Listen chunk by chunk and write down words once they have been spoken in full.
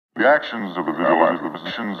The actions of the vigilantes, the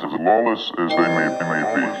positions as lawless as they may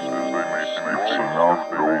be. So now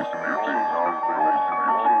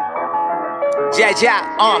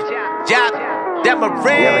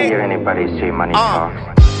Demrick. You ever hear anybody say money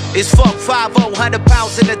talks? It's fuck 5-0, 100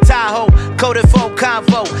 pounds in the Tahoe, coded phone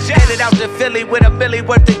convo. Headed out to Philly with $1 million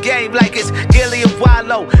worth of game like it's Gilly and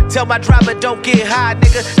Wallow. Tell my driver don't get high,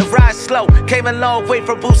 nigga, and ride slow. Came a long way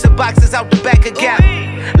from boosting boxes out the back of Gap.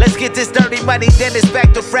 Let's get this dirty money, then it's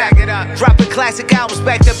back to rap. Dropping classic albums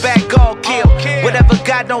back to back, all kill. Whatever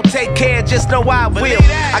God don't take care, just know I will.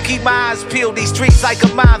 I keep my eyes peeled, these streets like a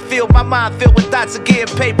minefield. My mind filled with thoughts of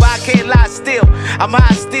getting paper, I can't lie still. I'm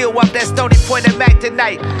high still, up that Stony Point and Mac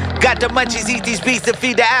tonight. Got the munchies, eat these beats to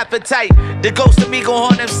feed the appetite. The ghost of me gon'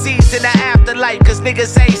 haunt them seeds in the afterlife. Cause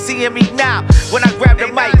niggas ain't seeing me now when I grab the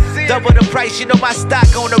mic. Double the price, you know my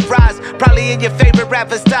stock on the rise. Probably in your favorite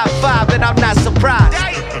rapper's top 5, and I'm not surprised.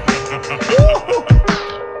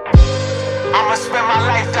 I'ma spend my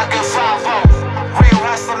life ducking 5-0. Real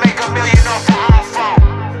hustler, make $1 million off the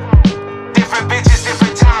iPhone. Different bitches,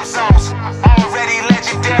 different time zones. Already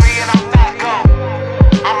legendary and I'm not gone.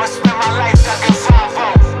 I'ma spend my life ducking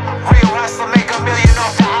 5-0. Real hustler, make $1 million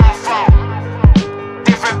off the iPhone.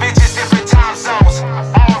 Different bitches, different time zones.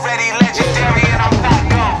 Already legendary and I'm not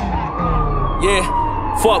gone. Yeah.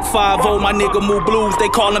 Fuck 5-0, my nigga move blues, they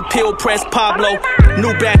call him Pill Press Pablo.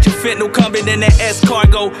 New batch of fentanyl coming in that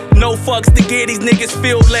S-cargo. No fucks to get, these niggas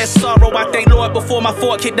feel less sorrow. I thank Lord before my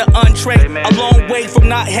fork hit the entree. A long way from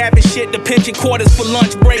not having shit to pinching quarters for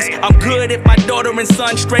lunch breaks. I'm good if my daughter and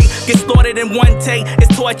son straight get slaughtered in one take.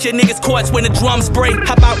 It's torture niggas courts when the drums break.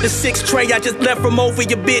 How about the 6 tray I just left from over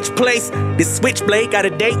your bitch place? This switchblade got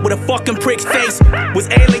a date with a fucking prick's face. Was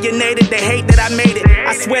alienated, they hate that I made it.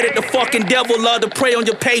 I swear that the fucking devil love to prey on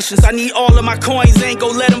your patience. I need all of my coins, ain't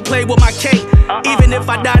gon' let them play with my cake. Even if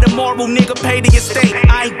I die tomorrow, nigga, pay the estate.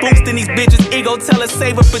 I ain't boosting these bitches, ego tell us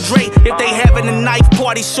save it for Drake. If they having a knife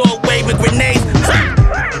party, short wave with grenades.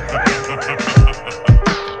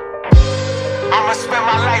 I'ma spend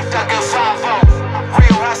my life ducking 5-0.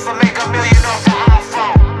 Real hustler, make $1 million off the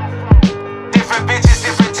iPhone. Different bitches,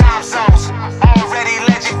 different time zones. Already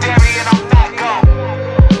legendary and I'm not gone.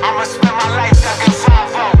 I'ma spend my life ducking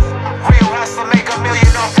 5-0. Real hustler, make $1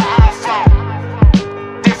 million off the iPhone.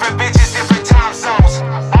 Different bitches, different time zones.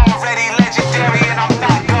 Already legendary and I'm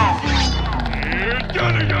not gone.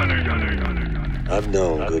 I've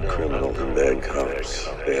known good criminals and bad cops,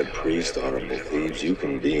 bad priests, honorable thieves. You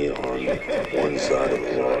can be on one side of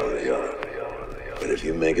the law or the other. But if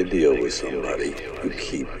you make a deal with somebody, you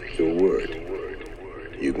keep your word.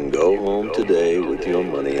 You can go home today with your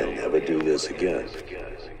money and never do this again.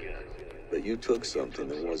 But you took something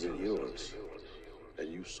that wasn't yours,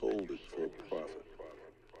 and you sold it for a profit.